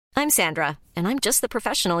I'm Sandra, and I'm just the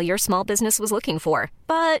professional your small business was looking for.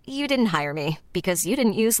 But you didn't hire me because you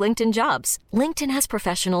didn't use LinkedIn Jobs. LinkedIn has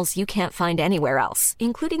professionals you can't find anywhere else,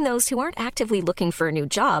 including those who aren't actively looking for a new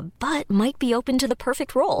job, but might be open to the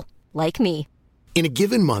perfect role, like me. In a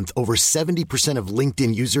given month, over 70% of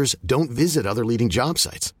LinkedIn users don't visit other leading job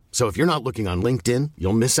sites. So if you're not looking on LinkedIn,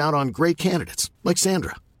 you'll miss out on great candidates like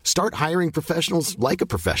Sandra. Start hiring professionals like a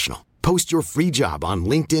professional. Post your free job on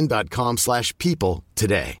linkedin.com/people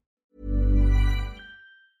today.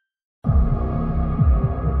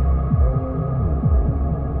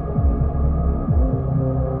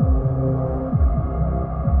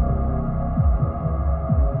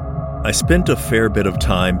 I spent a fair bit of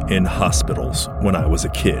time in hospitals when I was a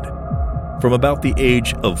kid, from about the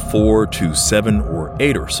age of 4 to 7 or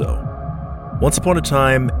 8 or so. Once upon a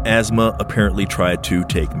time, asthma apparently tried to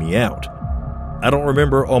take me out. I don't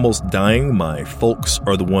remember almost dying. My folks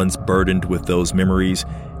are the ones burdened with those memories,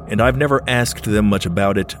 and I've never asked them much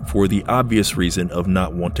about it for the obvious reason of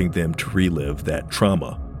not wanting them to relive that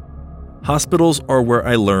trauma. Hospitals are where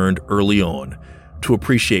I learned early on to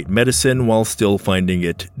appreciate medicine while still finding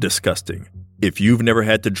it disgusting. If you've never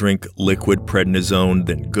had to drink liquid prednisone,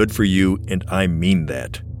 then good for you, and I mean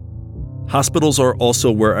that. Hospitals are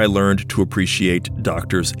also where I learned to appreciate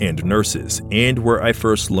doctors and nurses, and where I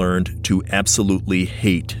first learned to absolutely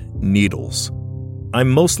hate needles.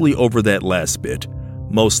 I'm mostly over that last bit,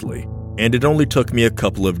 mostly, and it only took me a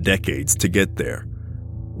couple of decades to get there.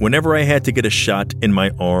 Whenever I had to get a shot in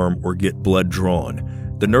my arm or get blood drawn,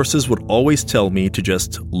 the nurses would always tell me to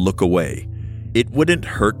just look away. It wouldn't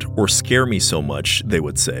hurt or scare me so much, they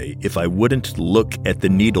would say, if I wouldn't look at the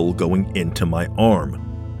needle going into my arm.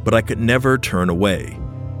 But I could never turn away.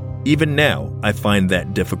 Even now, I find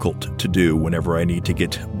that difficult to do whenever I need to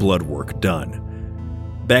get blood work done.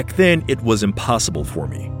 Back then, it was impossible for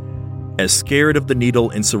me. As scared of the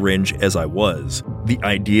needle and syringe as I was, the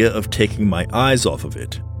idea of taking my eyes off of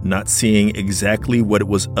it, not seeing exactly what it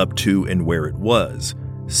was up to and where it was,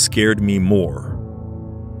 scared me more.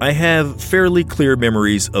 I have fairly clear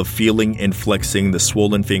memories of feeling and flexing the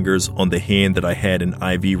swollen fingers on the hand that I had an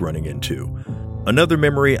IV running into. Another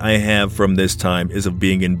memory I have from this time is of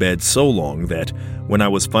being in bed so long that when I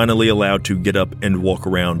was finally allowed to get up and walk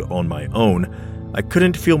around on my own, I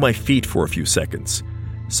couldn't feel my feet for a few seconds.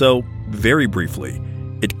 So, very briefly,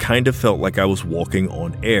 it kind of felt like I was walking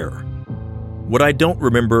on air. What I don't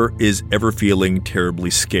remember is ever feeling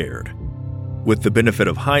terribly scared. With the benefit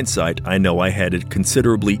of hindsight, I know I had it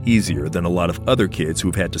considerably easier than a lot of other kids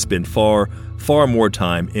who've had to spend far more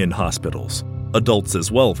time in hospitals. Adults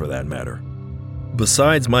as well, for that matter.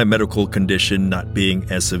 Besides my medical condition not being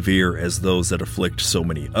as severe as those that afflict so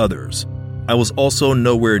many others, I was also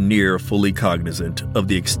nowhere near fully cognizant of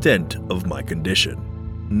the extent of my condition.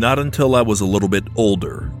 Not until I was a little bit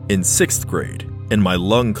older, in 6th grade, and my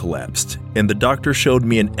lung collapsed, and the doctor showed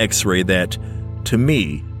me an x-ray that, to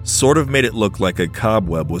me, sort of made it look like a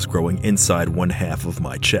cobweb was growing inside one half of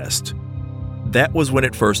my chest. That was when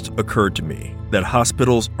it first occurred to me that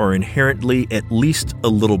hospitals are inherently at least a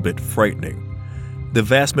little bit frightening. The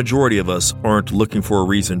vast majority of us aren't looking for a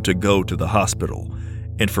reason to go to the hospital,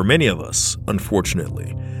 and for many of us,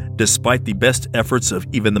 unfortunately, despite the best efforts of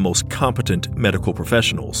even the most competent medical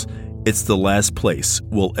professionals, it's the last place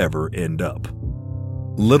we'll ever end up.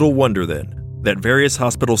 Little wonder, then, that various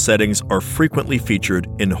hospital settings are frequently featured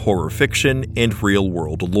in horror fiction and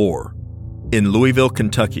real-world lore. In Louisville,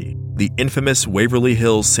 Kentucky, the infamous Waverly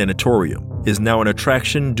Hills Sanatorium is now an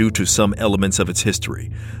attraction due to some elements of its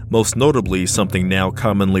history, most notably something now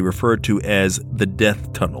commonly referred to as the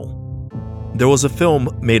Death Tunnel. There was a film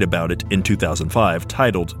made about it in 2005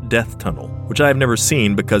 titled Death Tunnel, which I have never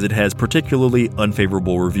seen because it has particularly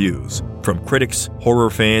unfavorable reviews from critics,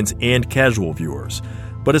 horror fans, and casual viewers.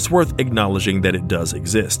 But it's worth acknowledging that it does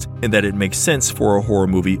exist, and that it makes sense for a horror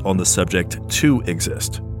movie on the subject to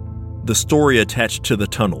exist. The story attached to the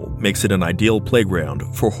tunnel makes it an ideal playground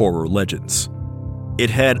for horror legends.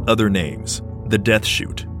 It had other names: the Death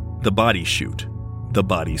Chute, the Body Chute, the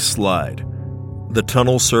Body Slide. The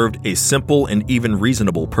tunnel served a simple and even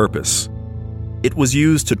reasonable purpose. It was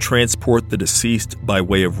used to transport the deceased by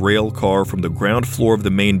way of rail car from the ground floor of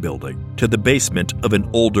the main building to the basement of an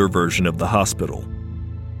older version of the hospital.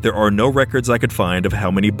 There are no records I could find of how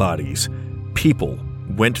many bodies, people,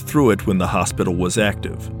 went through it when the hospital was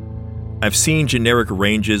active. I've seen generic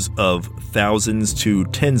ranges of thousands to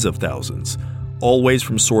tens of thousands, always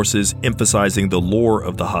from sources emphasizing the lore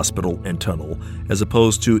of the hospital and tunnel as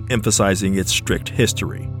opposed to emphasizing its strict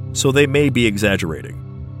history, so they may be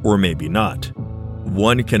exaggerating, or maybe not.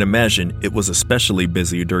 One can imagine it was especially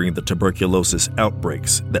busy during the tuberculosis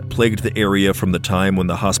outbreaks that plagued the area from the time when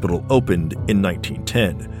the hospital opened in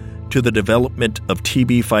 1910 to the development of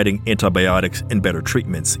TB-fighting antibiotics and better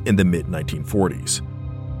treatments in the mid-1940s.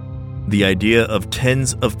 The idea of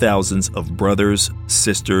tens of thousands of brothers,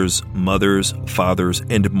 sisters, mothers, fathers,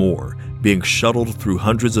 and more being shuttled through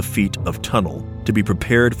hundreds of feet of tunnel to be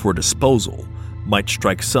prepared for disposal might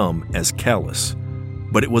strike some as callous,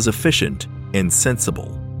 but it was efficient and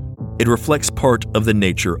sensible. It reflects part of the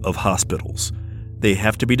nature of hospitals. They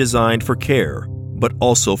have to be designed for care, but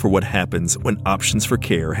also for what happens when options for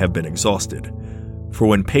care have been exhausted, for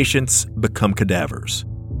when patients become cadavers.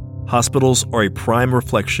 Hospitals are a prime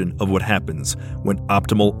reflection of what happens when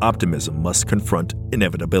optimal optimism must confront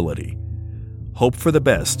inevitability. Hope for the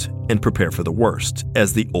best and prepare for the worst,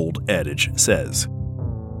 as the old adage says.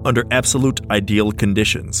 Under absolute ideal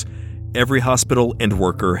conditions, every hospital and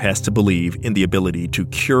worker has to believe in the ability to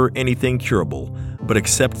cure anything curable, but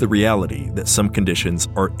accept the reality that some conditions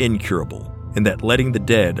are incurable, and that letting the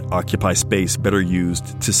dead occupy space better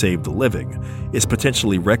used to save the living is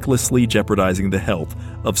potentially recklessly jeopardizing the health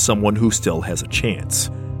of someone who still has a chance.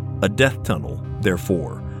 A death tunnel,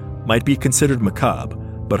 therefore, might be considered macabre,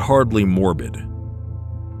 but hardly morbid.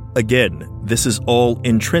 Again, this is all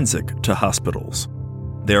intrinsic to hospitals.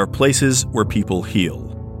 They are places where people heal.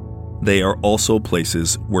 They are also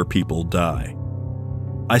places where people die.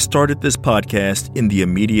 I started this podcast in the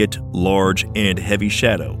immediate, large, and heavy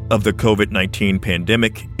shadow of the COVID-19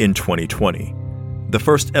 pandemic in 2020. The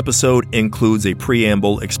first episode includes a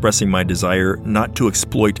preamble expressing my desire not to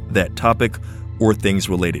exploit that topic or things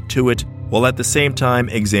related to it, while at the same time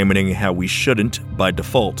examining how we shouldn't, by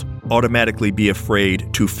default, automatically be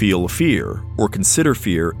afraid to feel fear or consider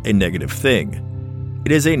fear a negative thing.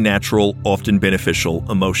 It is a natural, often beneficial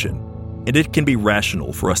emotion, and it can be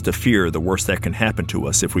rational for us to fear the worst that can happen to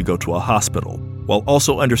us if we go to a hospital, while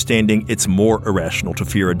also understanding it's more irrational to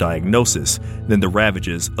fear a diagnosis than the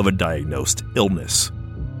ravages of a diagnosed illness.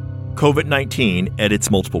 COVID-19, at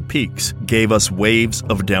its multiple peaks, gave us waves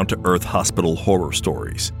of down-to-earth hospital horror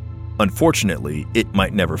stories. Unfortunately, it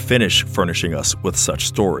might never finish furnishing us with such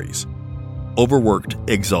stories. Overworked,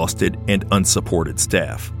 exhausted, and unsupported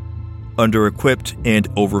staff. Under-equipped and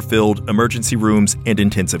overfilled emergency rooms and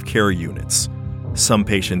intensive care units. Some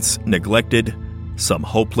patients neglected, some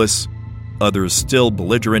hopeless, others still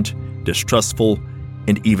belligerent, distrustful,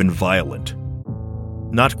 and even violent.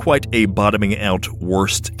 Not quite a bottoming-out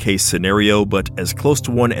worst-case scenario, but as close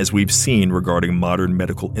to one as we've seen regarding modern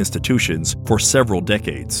medical institutions for several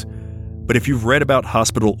decades. But if you've read about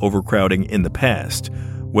hospital overcrowding in the past,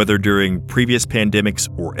 whether during previous pandemics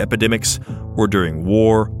or epidemics, or during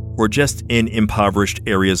war, or just in impoverished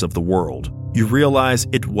areas of the world, you realize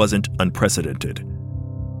it wasn't unprecedented.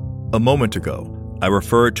 A moment ago, I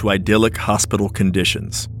referred to idyllic hospital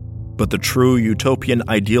conditions, but the true utopian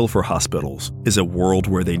ideal for hospitals is a world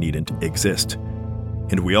where they needn't exist.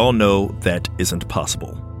 And we all know that isn't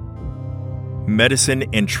possible. Medicine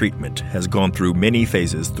and treatment has gone through many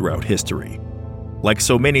phases throughout history. Like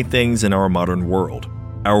so many things in our modern world,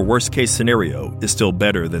 our worst-case scenario is still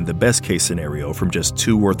better than the best-case scenario from just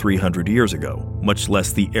 200 or 300 years ago, much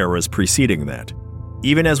less the eras preceding that.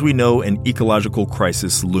 Even as we know an ecological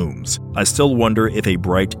crisis looms, I still wonder if a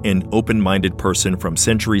bright and open-minded person from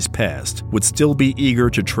centuries past would still be eager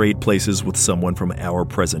to trade places with someone from our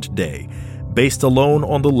present day, based alone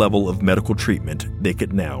on the level of medical treatment they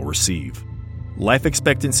could now receive. Life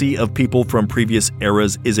expectancy of people from previous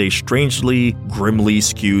eras is a strangely, grimly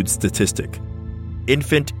skewed statistic.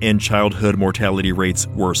 Infant and childhood mortality rates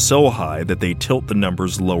were so high that they tilt the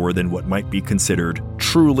numbers lower than what might be considered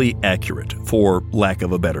truly accurate, for lack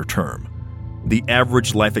of a better term. The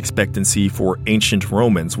average life expectancy for ancient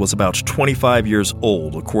Romans was about 25 years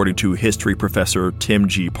old, according to history professor Tim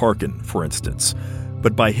G. Parkin, for instance.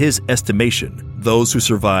 But by his estimation, those who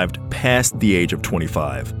survived past the age of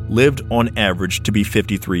 25 lived on average to be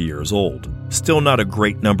 53 years old. Still not a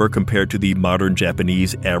great number compared to the modern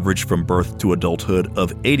Japanese average from birth to adulthood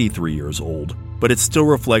of 83 years old, but it still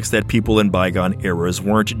reflects that people in bygone eras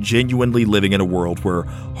weren't genuinely living in a world where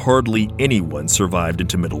hardly anyone survived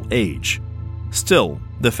into middle age. Still,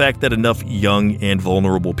 the fact that enough young and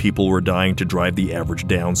vulnerable people were dying to drive the average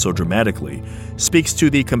down so dramatically speaks to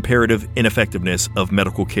the comparative ineffectiveness of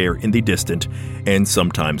medical care in the distant, and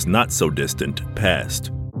sometimes not so distant,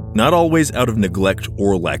 past. Not always out of neglect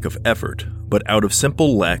or lack of effort, but out of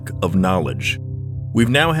simple lack of knowledge. We've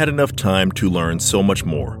now had enough time to learn so much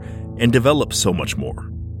more and develop so much more.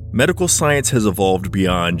 Medical science has evolved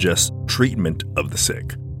beyond just treatment of the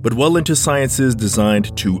sick, but well into sciences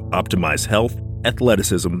designed to optimize health,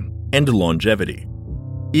 athleticism, and longevity.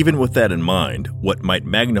 Even with that in mind, what might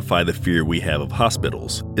magnify the fear we have of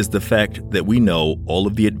hospitals is the fact that we know all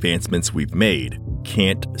of the advancements we've made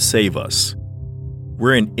can't save us.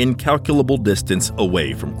 We're an incalculable distance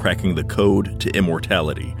away from cracking the code to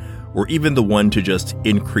immortality, or even the one to just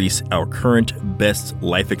increase our current best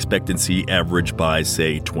life expectancy average by,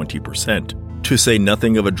 say, 20%. To say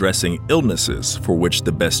nothing of addressing illnesses for which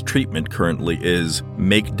the best treatment currently is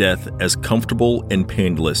make death as comfortable and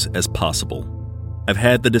painless as possible. I've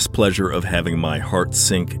had the displeasure of having my heart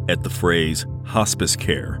sink at the phrase hospice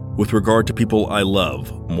care with regard to people I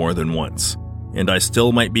love more than once, and I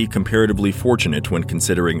still might be comparatively fortunate when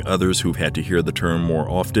considering others who've had to hear the term more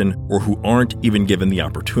often or who aren't even given the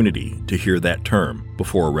opportunity to hear that term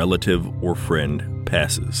before a relative or friend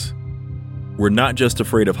passes. We're not just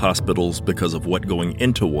afraid of hospitals because of what going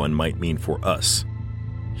into one might mean for us.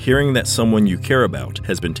 Hearing that someone you care about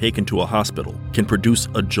has been taken to a hospital can produce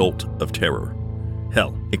a jolt of terror.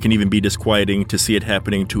 Hell, it can even be disquieting to see it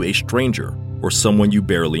happening to a stranger or someone you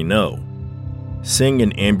barely know. Seeing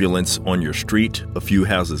an ambulance on your street, a few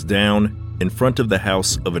houses down, in front of the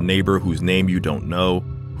house of a neighbor whose name you don't know,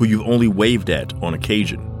 who you've only waved at on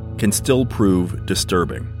occasion, can still prove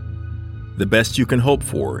disturbing. The best you can hope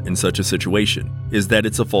for in such a situation is that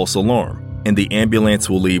it's a false alarm, and the ambulance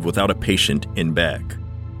will leave without a patient in back.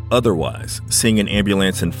 Otherwise, seeing an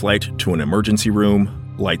ambulance in flight to an emergency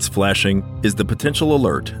room, lights flashing, is the potential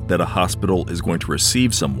alert that a hospital is going to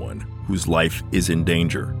receive someone whose life is in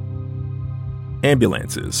danger.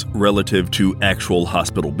 Ambulances, relative to actual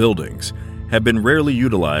hospital buildings, have been rarely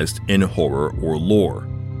utilized in horror or lore.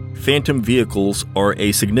 Phantom vehicles are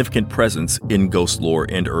a significant presence in ghost lore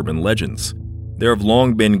and urban legends. There have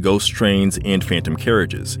long been ghost trains and phantom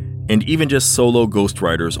carriages, and even just solo ghost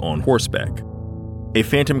riders on horseback. A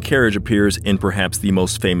phantom carriage appears in perhaps the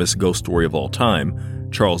most famous ghost story of all time,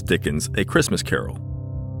 Charles Dickens' A Christmas Carol.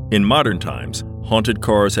 In modern times, haunted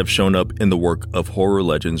cars have shown up in the work of horror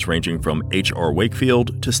legends ranging from H.R.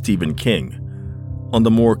 Wakefield to Stephen King. On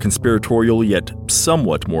the more conspiratorial yet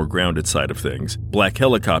somewhat more grounded side of things, black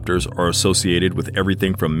helicopters are associated with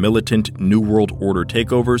everything from militant New World Order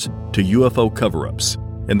takeovers to UFO cover-ups,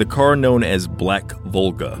 and the car known as Black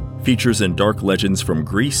Volga features in dark legends from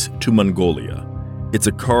Greece to Mongolia. It's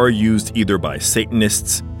a car used either by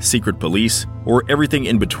Satanists, secret police, or everything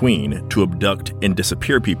in between to abduct and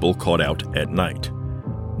disappear people caught out at night.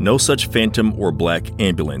 No such phantom or black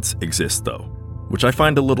ambulance exists though, which I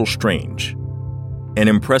find a little strange. An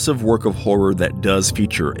impressive work of horror that does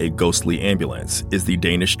feature a ghostly ambulance is the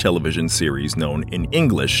Danish television series known in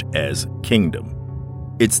English as Kingdom.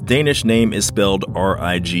 Its Danish name is spelled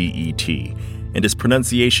Riget, and its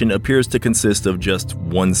pronunciation appears to consist of just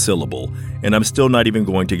one syllable, and I'm still not even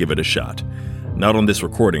going to give it a shot. Not on this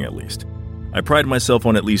recording, at least. I pride myself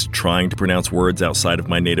on at least trying to pronounce words outside of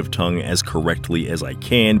my native tongue as correctly as I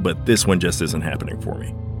can, but this one just isn't happening for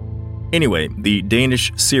me. Anyway, the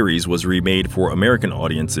Danish series was remade for American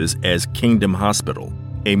audiences as Kingdom Hospital,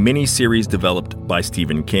 a mini-series developed by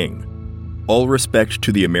Stephen King. All respect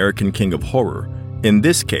to the American king of horror, in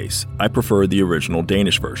this case, I prefer the original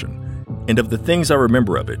Danish version. And of the things I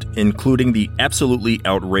remember of it, including the absolutely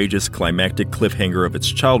outrageous climactic cliffhanger of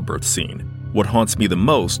its childbirth scene, what haunts me the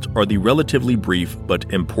most are the relatively brief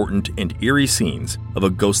but important and eerie scenes of a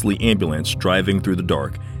ghostly ambulance driving through the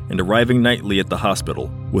dark and arriving nightly at the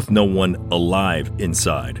hospital with no one alive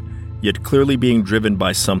inside, yet clearly being driven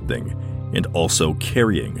by something and also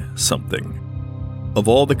carrying something. Of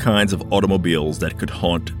all the kinds of automobiles that could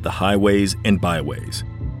haunt the highways and byways,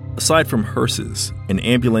 aside from hearses, an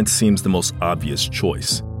ambulance seems the most obvious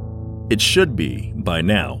choice. It should be, by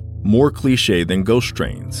now, more cliché than ghost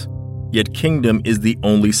trains. Yet Kingdom is the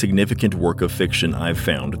only significant work of fiction I've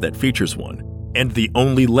found that features one, and the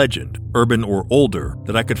only legend, urban or older,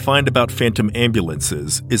 that I could find about phantom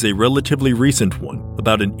ambulances is a relatively recent one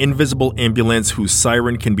about an invisible ambulance whose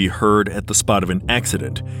siren can be heard at the spot of an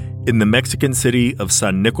accident in the Mexican city of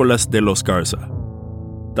San Nicolas de los Garza.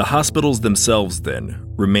 The hospitals themselves, then,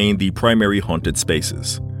 remain the primary haunted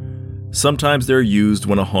spaces. Sometimes they're used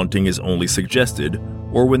when a haunting is only suggested,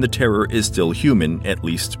 or when the terror is still human, at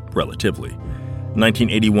least relatively.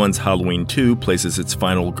 1981's Halloween 2 places its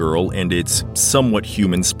final girl and its somewhat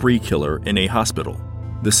human spree killer in a hospital.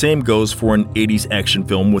 The same goes for an 80s action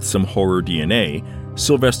film with some horror DNA,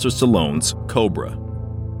 Sylvester Stallone's Cobra.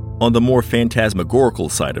 On the more phantasmagorical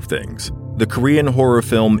side of things, the Korean horror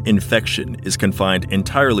film Infection is confined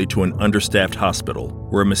entirely to an understaffed hospital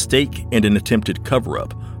where a mistake and an attempted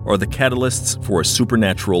cover-up are the catalysts for a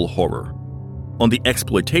supernatural horror. On the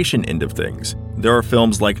exploitation end of things, there are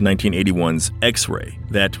films like 1981's X-Ray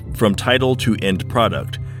that, from title to end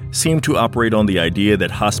product, seem to operate on the idea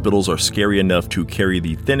that hospitals are scary enough to carry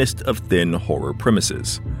the thinnest of thin horror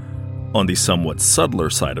premises. On the somewhat subtler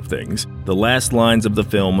side of things, the last lines of the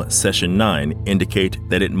film Session 9 indicate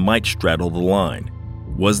that it might straddle the line.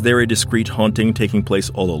 Was there a discrete haunting taking place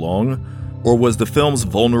all along? Or was the film's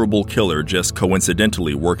vulnerable killer just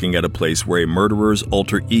coincidentally working at a place where a murderer's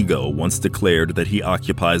alter ego once declared that he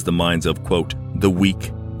occupies the minds of, quote, the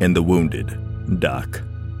weak and the wounded? Doc.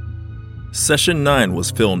 Session 9 was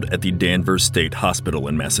filmed at the Danvers State Hospital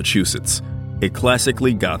in Massachusetts, a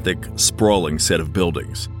classically Gothic, sprawling set of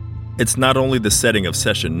buildings. It's not only the setting of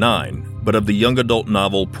Session 9, but of the young adult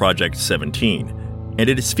novel Project 17, and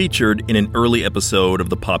it is featured in an early episode of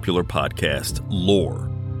the popular podcast Lore.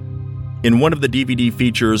 In one of the DVD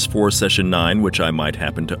features for Session 9, which I might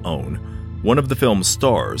happen to own, one of the film's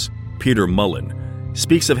stars, Peter Mullen,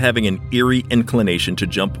 speaks of having an eerie inclination to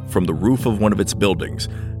jump from the roof of one of its buildings,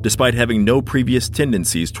 despite having no previous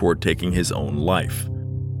tendencies toward taking his own life.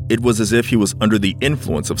 It was as if he was under the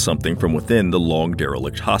influence of something from within the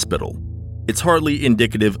long-derelict hospital. It's hardly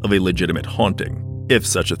indicative of a legitimate haunting, if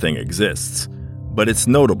such a thing exists, but it's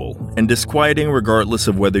notable and disquieting regardless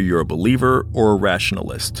of whether you're a believer or a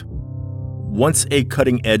rationalist. Once a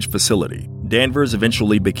cutting-edge facility, Danvers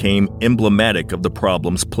eventually became emblematic of the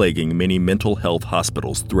problems plaguing many mental health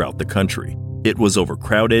hospitals throughout the country. It was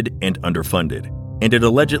overcrowded and underfunded, and it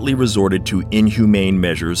allegedly resorted to inhumane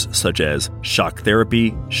measures such as shock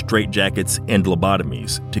therapy, straitjackets, and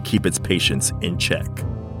lobotomies to keep its patients in check.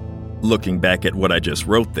 Looking back at what I just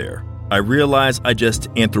wrote there, I realize I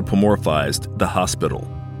just anthropomorphized the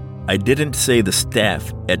hospital. I didn't say the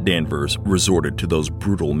staff at Danvers resorted to those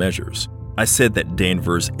brutal measures. I said that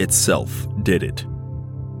Danvers itself did it.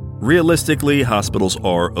 Realistically, hospitals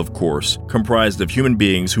are, of course, comprised of human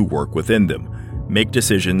beings who work within them, make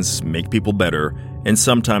decisions, make people better, and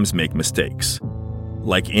sometimes make mistakes.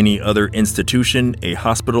 Like any other institution, a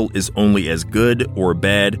hospital is only as good or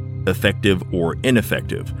bad, effective or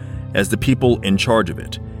ineffective, as the people in charge of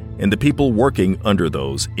it, and the people working under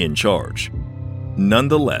those in charge.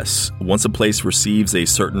 Nonetheless, once a place receives a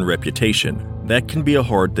certain reputation, that can be a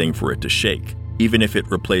hard thing for it to shake, even if it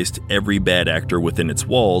replaced every bad actor within its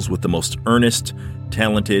walls with the most earnest,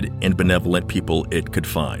 talented, and benevolent people it could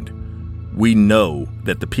find. We know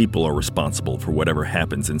that the people are responsible for whatever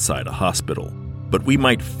happens inside a hospital, but we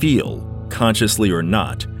might feel, consciously or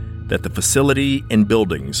not, that the facility and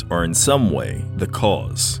buildings are in some way the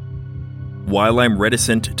cause. While I'm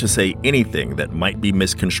reticent to say anything that might be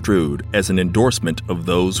misconstrued as an endorsement of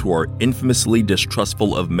those who are infamously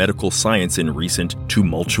distrustful of medical science in recent,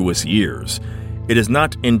 tumultuous years, it is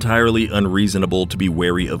not entirely unreasonable to be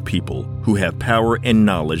wary of people who have power and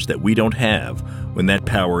knowledge that we don't have when that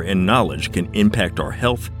power and knowledge can impact our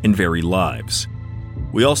health and very lives.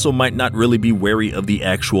 We also might not really be wary of the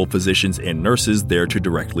actual physicians and nurses there to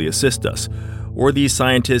directly assist us, or the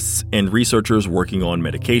scientists and researchers working on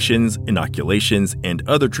medications, inoculations, and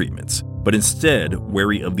other treatments, but instead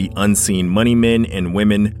wary of the unseen money men and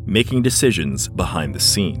women making decisions behind the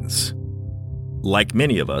scenes. Like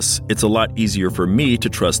many of us, it's a lot easier for me to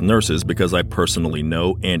trust nurses because I personally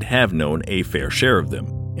know and have known a fair share of them,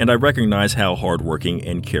 and I recognize how hardworking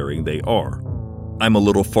and caring they are. I'm a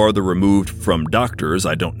little farther removed from doctors.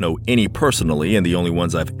 I don't know any personally, and the only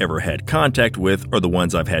ones I've ever had contact with are the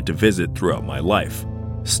ones I've had to visit throughout my life.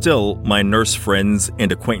 Still, my nurse friends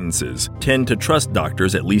and acquaintances tend to trust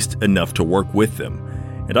doctors at least enough to work with them,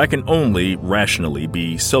 and I can only rationally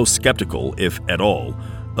be so skeptical, if at all,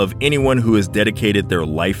 of anyone who has dedicated their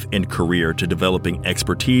life and career to developing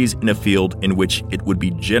expertise in a field in which it would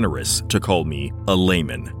be generous to call me a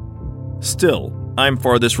layman. Still, I'm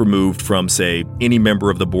farthest removed from, say, any member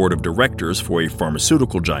of the board of directors for a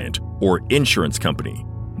pharmaceutical giant or insurance company.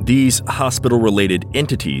 These hospital-related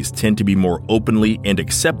entities tend to be more openly and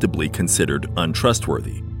acceptably considered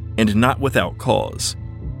untrustworthy, and not without cause.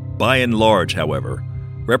 By and large, however,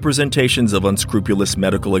 representations of unscrupulous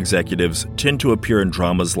medical executives tend to appear in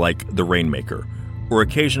dramas like The Rainmaker, or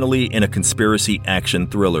occasionally in a conspiracy action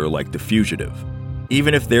thriller like The Fugitive.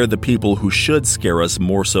 Even if they're the people who should scare us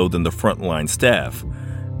more so than the frontline staff,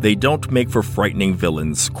 they don't make for frightening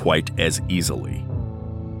villains quite as easily.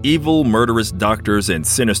 Evil, murderous doctors and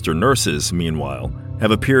sinister nurses, meanwhile,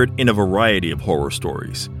 have appeared in a variety of horror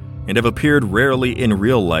stories, and have appeared rarely in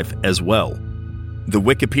real life as well. The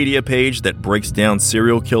Wikipedia page that breaks down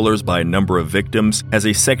serial killers by number of victims has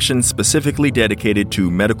a section specifically dedicated to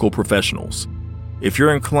medical professionals. If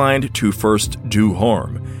you're inclined to first do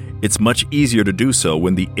harm, it's much easier to do so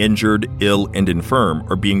when the injured, ill, and infirm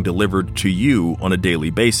are being delivered to you on a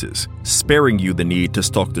daily basis, sparing you the need to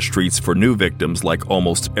stalk the streets for new victims like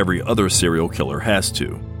almost every other serial killer has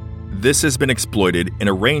to. This has been exploited in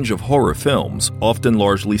a range of horror films, often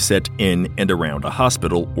largely set in and around a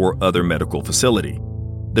hospital or other medical facility.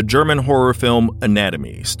 The German horror film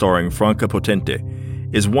Anatomy, starring Franka Potente,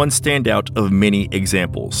 is one standout of many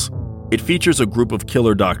examples. It features a group of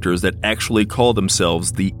killer doctors that actually call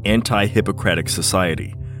themselves the Anti-Hippocratic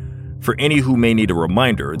Society. For any who may need a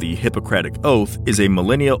reminder, the Hippocratic Oath is a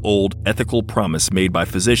millennia-old ethical promise made by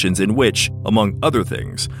physicians in which, among other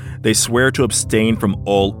things, they swear to abstain from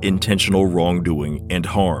all intentional wrongdoing and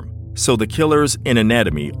harm. So the killers in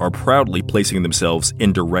Anatomy are proudly placing themselves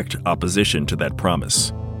in direct opposition to that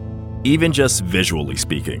promise. Even just visually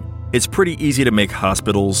speaking, it's pretty easy to make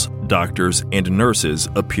hospitals, doctors, and nurses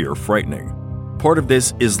appear frightening. Part of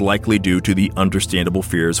this is likely due to the understandable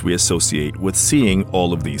fears we associate with seeing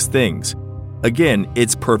all of these things. Again,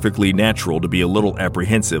 it's perfectly natural to be a little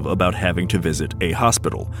apprehensive about having to visit a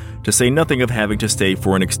hospital, to say nothing of having to stay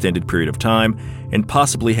for an extended period of time and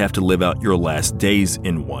possibly have to live out your last days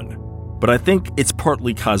in one. But I think it's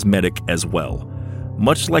partly cosmetic as well.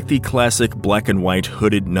 Much like the classic black and white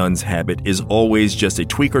hooded nun's habit is always just a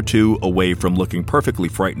tweak or two away from looking perfectly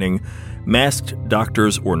frightening, masked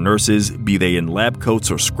doctors or nurses, be they in lab coats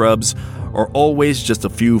or scrubs, are always just a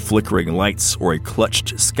few flickering lights or a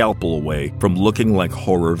clutched scalpel away from looking like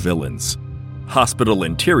horror villains. Hospital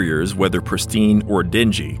interiors, whether pristine or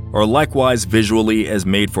dingy, are likewise visually as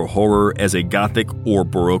made for horror as a Gothic or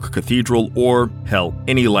Baroque cathedral or, hell,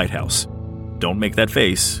 any lighthouse. Don't make that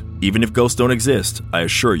face. Even if ghosts don't exist, I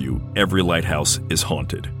assure you, every lighthouse is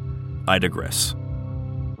haunted. I digress.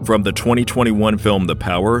 From the 2021 film The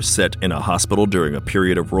Power, set in a hospital during a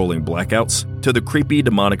period of rolling blackouts, to the creepy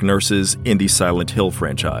demonic nurses in the Silent Hill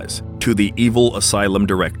franchise, to the evil asylum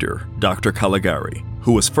director, Dr. Caligari,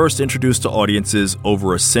 who was first introduced to audiences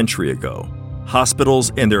over a century ago.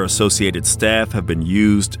 Hospitals and their associated staff have been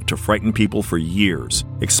used to frighten people for years,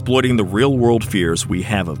 exploiting the real-world fears we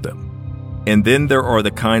have of them. And then there are the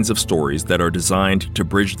kinds of stories that are designed to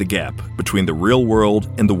bridge the gap between the real world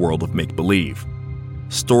and the world of make-believe.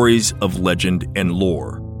 Stories of legend and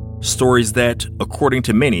lore. Stories that, according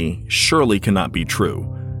to many, surely cannot be true,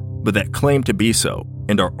 but that claim to be so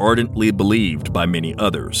and are ardently believed by many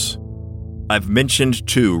others. I've mentioned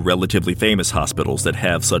two relatively famous hospitals that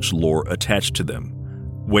have such lore attached to them,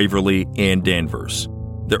 Waverly and Danvers.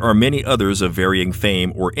 There are many others of varying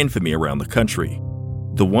fame or infamy around the country.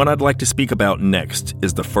 The one I'd like to speak about next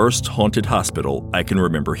is the first haunted hospital I can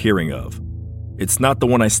remember hearing of. It's not the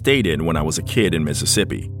one I stayed in when I was a kid in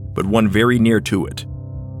Mississippi, but one very near to it.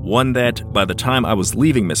 One that, by the time I was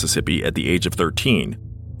leaving Mississippi at the age of 13,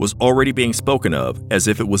 was already being spoken of as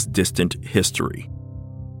if it was distant history.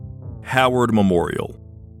 Howard Memorial,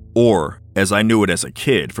 or, as I knew it as a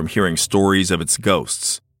kid from hearing stories of its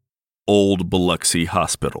ghosts, Old Biloxi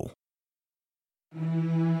Hospital.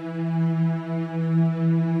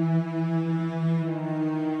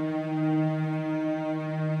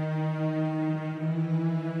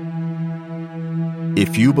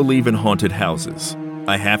 If you believe in haunted houses,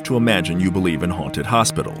 I have to imagine you believe in haunted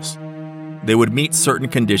hospitals. They would meet certain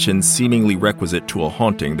conditions seemingly requisite to a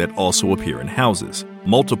haunting that also appear in houses,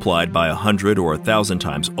 multiplied by 100 or 1,000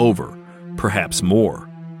 times over, perhaps more.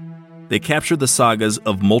 They capture the sagas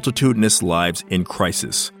of multitudinous lives in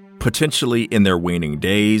crisis, potentially in their waning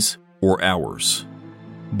days or hours.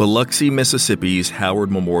 Biloxi, Mississippi's Howard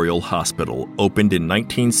Memorial Hospital opened in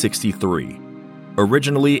 1963.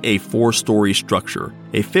 Originally a 4-story structure,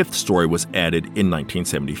 a 5th story was added in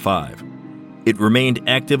 1975. It remained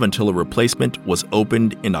active until a replacement was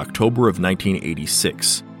opened in October of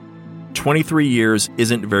 1986. 23 years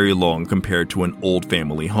isn't very long compared to an old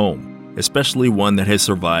family home, especially one that has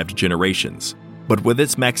survived generations. But with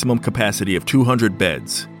its maximum capacity of 200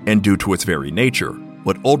 beds, and due to its very nature,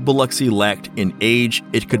 what Old Biloxi lacked in age,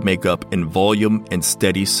 it could make up in volume and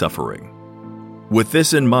steady suffering. With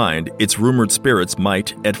this in mind, its rumored spirits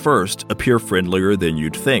might, at first, appear friendlier than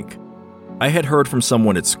you'd think. I had heard from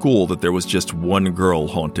someone at school that there was just one girl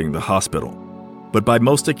haunting the hospital, but by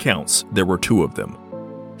most accounts, there were 2 of them.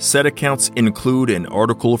 Said accounts include an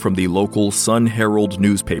article from the local Sun Herald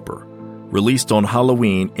newspaper, released on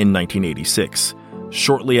Halloween in 1986,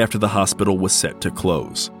 shortly after the hospital was set to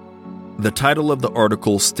close. The title of the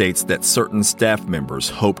article states that certain staff members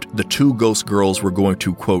hoped the 2 ghost girls were going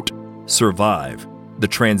to, quote, survive the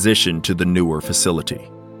transition to the newer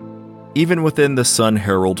facility. Even within the Sun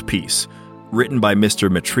Herald piece, written by Mr.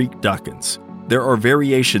 Matrique Dawkins, there are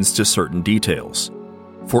variations to certain details.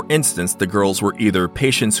 For instance, the girls were either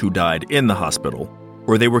patients who died in the hospital,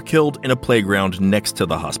 or they were killed in a playground next to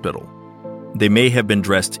the hospital. They may have been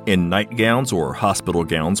dressed in nightgowns or hospital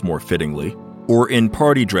gowns more fittingly, or in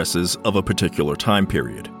party dresses of a particular time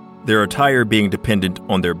period. their attire being dependent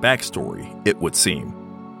on their backstory, it would seem.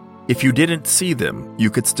 If you didn't see them, you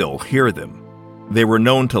could still hear them. They were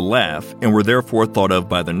known to laugh and were therefore thought of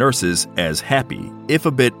by the nurses as happy, if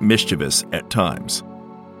a bit mischievous at times.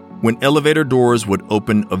 When elevator doors would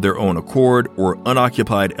open of their own accord or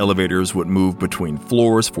unoccupied elevators would move between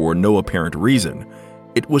floors for no apparent reason,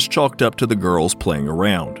 it was chalked up to the girls playing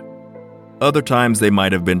around. Other times they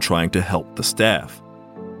might have been trying to help the staff.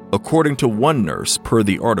 According to one nurse, per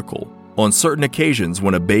the article, on certain occasions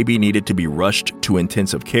when a baby needed to be rushed to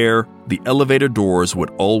intensive care, the elevator doors would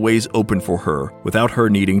always open for her without her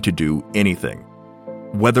needing to do anything.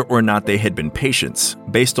 Whether or not they had been patients,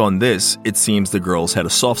 based on this, it seems the girls had a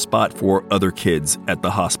soft spot for other kids at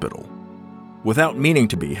the hospital. Without meaning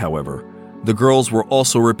to be, however, the girls were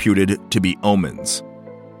also reputed to be omens.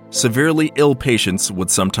 Severely ill patients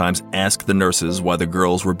would sometimes ask the nurses why the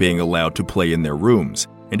girls were being allowed to play in their rooms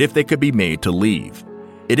and if they could be made to leave.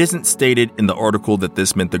 It isn't stated in the article that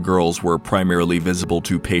this meant the girls were primarily visible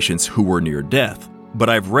to patients who were near death, but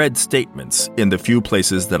I've read statements in the few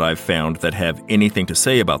places that I've found that have anything to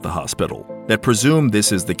say about the hospital that presume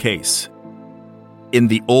this is the case. In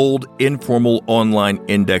the old, informal online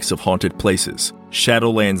index of haunted places,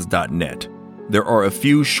 shadowlands.net, there are a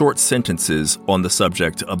few short sentences on the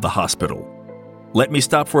subject of the hospital. Let me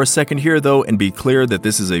stop for a second here, though, and be clear that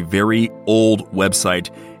this is a very old website,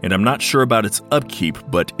 and I'm not sure about its upkeep,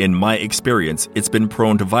 but in my experience, it's been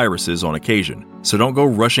prone to viruses on occasion. So don't go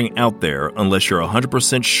rushing out there unless you're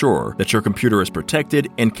 100% sure that your computer is protected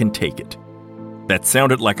and can take it. That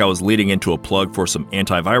sounded like I was leading into a plug for some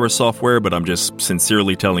antivirus software, but I'm just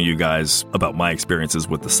sincerely telling you guys about my experiences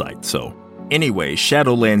with the site. So anyway,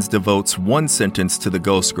 Shadowlands devotes one sentence to the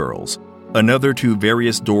ghost girls, another to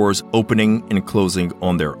various doors opening and closing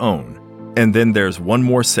on their own. And then there's one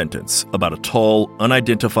more sentence about a tall,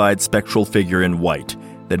 unidentified spectral figure in white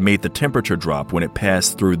that made the temperature drop when it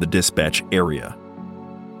passed through the dispatch area.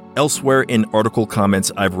 Elsewhere in article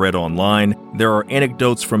comments I've read online, there are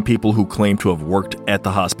anecdotes from people who claim to have worked at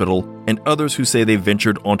the hospital and others who say they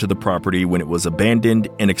ventured onto the property when it was abandoned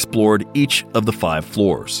and explored each of the 5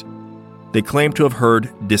 floors. They claim to have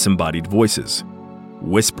heard disembodied voices,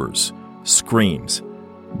 whispers, screams,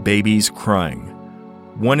 babies crying.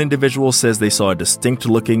 One individual says they saw a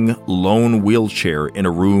distinct-looking lone wheelchair in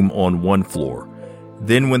a room on one floor.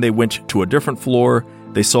 Then when they went to a different floor,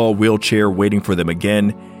 they saw a wheelchair waiting for them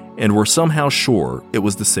again and were somehow sure it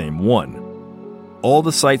was the same one. All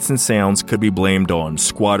the sights and sounds could be blamed on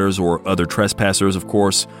squatters or other trespassers, of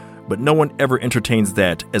course, but no one ever entertains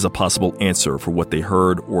that as a possible answer for what they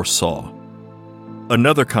heard or saw.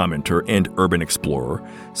 Another commenter and urban explorer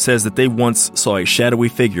says that they once saw a shadowy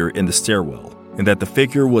figure in the stairwell, and that the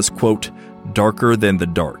figure was, quote, darker than the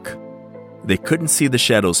dark. They couldn't see the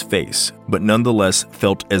shadow's face, but nonetheless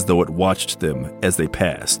felt as though it watched them as they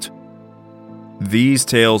passed. These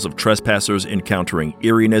tales of trespassers encountering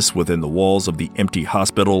eeriness within the walls of the empty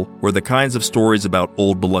hospital were the kinds of stories about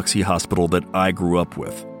Old Biloxi Hospital that I grew up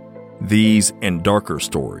with. These and darker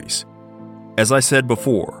stories. As I said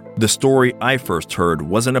before, the story I first heard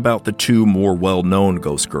wasn't about the 2 more well-known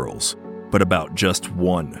ghost girls, but about just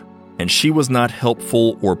one, and she was not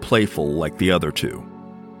helpful or playful like the other 2.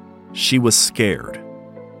 She was scared.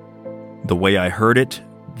 The way I heard it,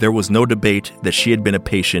 there was no debate that she had been a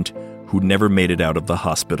patient who never made it out of the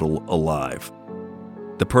hospital alive.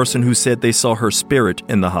 The person who said they saw her spirit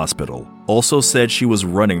in the hospital also said she was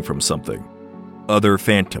running from something. Other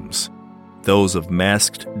phantoms, those of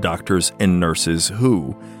masked doctors and nurses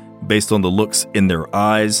who, based on the looks in their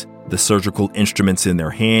eyes, the surgical instruments in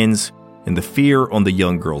their hands, and the fear on the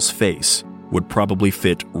young girl's face, would probably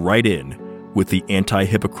fit right in with the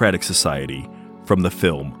Anti-Hippocratic Society from the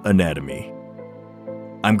film Anatomy.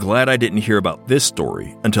 I'm glad I didn't hear about this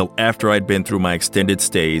story until after I'd been through my extended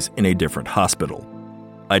stays in a different hospital.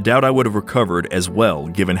 I doubt I would have recovered as well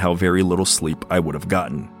given how very little sleep I would have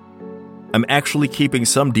gotten. I'm actually keeping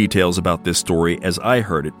some details about this story as I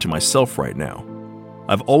heard it to myself right now.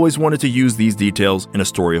 I've always wanted to use these details in a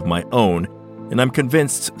story of my own, and I'm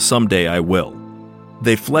convinced someday I will.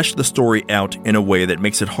 They fleshed the story out in a way that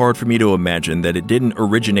makes it hard for me to imagine that it didn't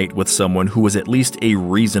originate with someone who was at least a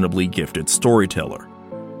reasonably gifted storyteller.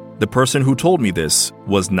 The person who told me this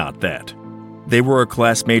was not that. They were a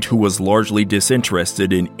classmate who was largely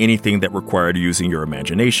disinterested in anything that required using your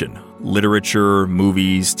imagination. Literature,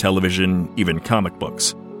 movies, television, even comic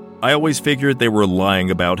books. I always figured they were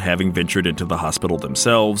lying about having ventured into the hospital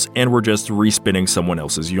themselves and were just respinning someone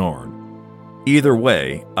else's yarn. Either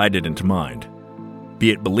way, I didn't mind.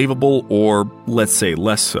 Be it believable or, let's say,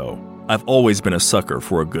 less so, I've always been a sucker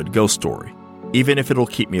for a good ghost story, even if it'll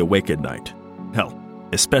keep me awake at night. Hell,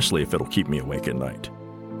 especially if it'll keep me awake at night.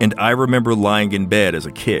 And I remember lying in bed as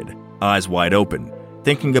a kid, eyes wide open,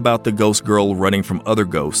 thinking about the ghost girl running from other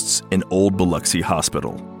ghosts in Old Biloxi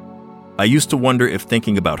Hospital. I used to wonder if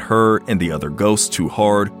thinking about her and the other ghosts too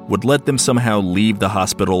hard would let them somehow leave the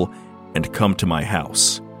hospital and come to my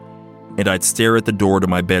house. And I'd stare at the door to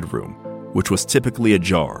my bedroom, which was typically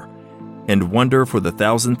ajar, and wonder for the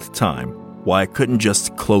 1,000th time why I couldn't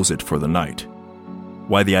just close it for the night.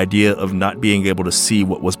 Why the idea of not being able to see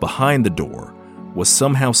what was behind the door was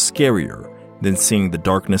somehow scarier than seeing the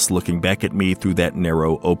darkness looking back at me through that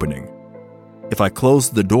narrow opening. If I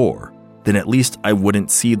closed the door, then at least I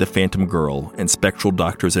wouldn't see the phantom girl and spectral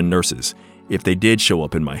doctors and nurses if they did show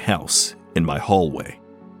up in my house, in my hallway.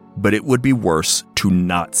 But it would be worse to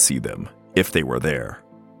not see them if they were there.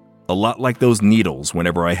 A lot like those needles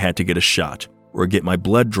whenever I had to get a shot or get my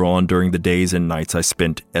blood drawn during the days and nights I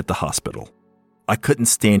spent at the hospital. I couldn't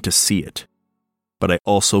stand to see it, but I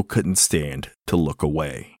also couldn't stand to look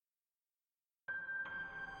away.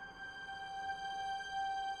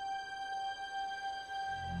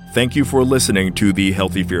 Thank you for listening to the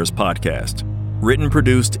Healthy Fears podcast, written,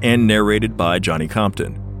 produced, and narrated by Johnny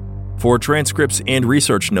Compton. For transcripts and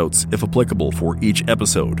research notes, if applicable, for each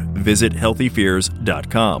episode, visit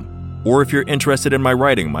healthyfears.com. Or if you're interested in my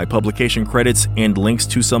writing, my publication credits and links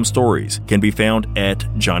to some stories can be found at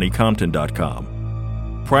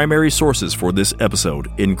johnnycompton.com. Primary sources for this episode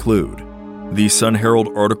include the Sun Herald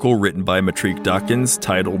article written by Matrique Dawkins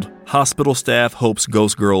titled Hospital Staff Hopes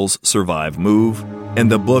Ghost Girls Survive Move,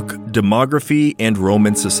 and the book Demography and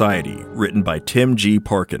Roman Society written by Tim G.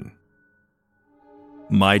 Parkin.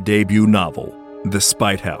 My debut novel, The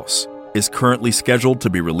Spite House, is currently scheduled to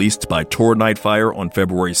be released by Tor Nightfire on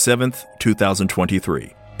February 7th,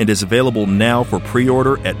 2023, and is available now for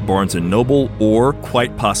pre-order at Barnes & Noble or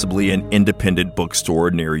quite possibly an independent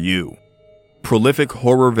bookstore near you. Prolific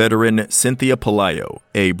horror veteran Cynthia Pelayo,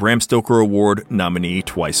 a Bram Stoker Award nominee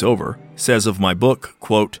twice over, says of my book,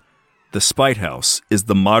 quote, "The Spite House is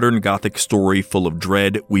the modern Gothic story full of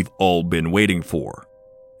dread we've all been waiting for."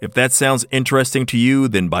 If that sounds interesting to you,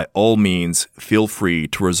 then by all means, feel free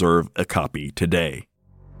to reserve a copy today.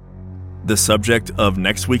 The subject of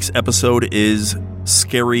next week's episode is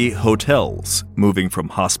scary hotels, moving from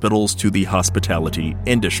hospitals to the hospitality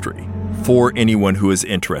industry, for anyone who is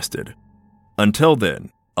interested. Until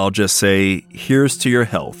then, I'll just say, here's to your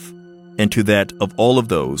health, and to that of all of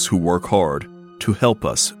those who work hard to help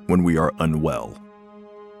us when we are unwell.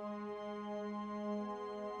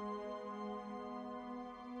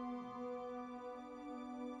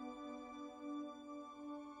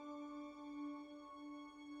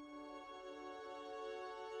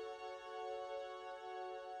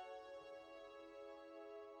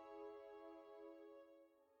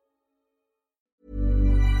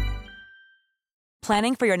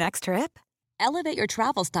 Planning for your next trip? Elevate your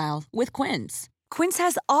travel style with Quince. Quince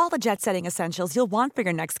has all the jet-setting essentials you'll want for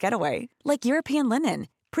your next getaway, like European linen,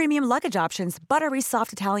 premium luggage options, buttery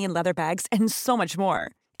soft Italian leather bags, and so much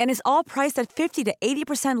more. And is all priced at 50 to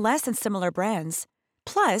 80% less than similar brands.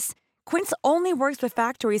 Plus, Quince only works with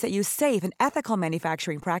factories that use safe and ethical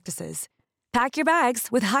manufacturing practices. Pack your bags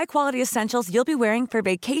with high-quality essentials you'll be wearing for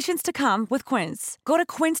vacations to come with Quince. Go to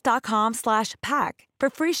quince.com/pack for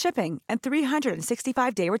free shipping and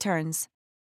 365-day returns.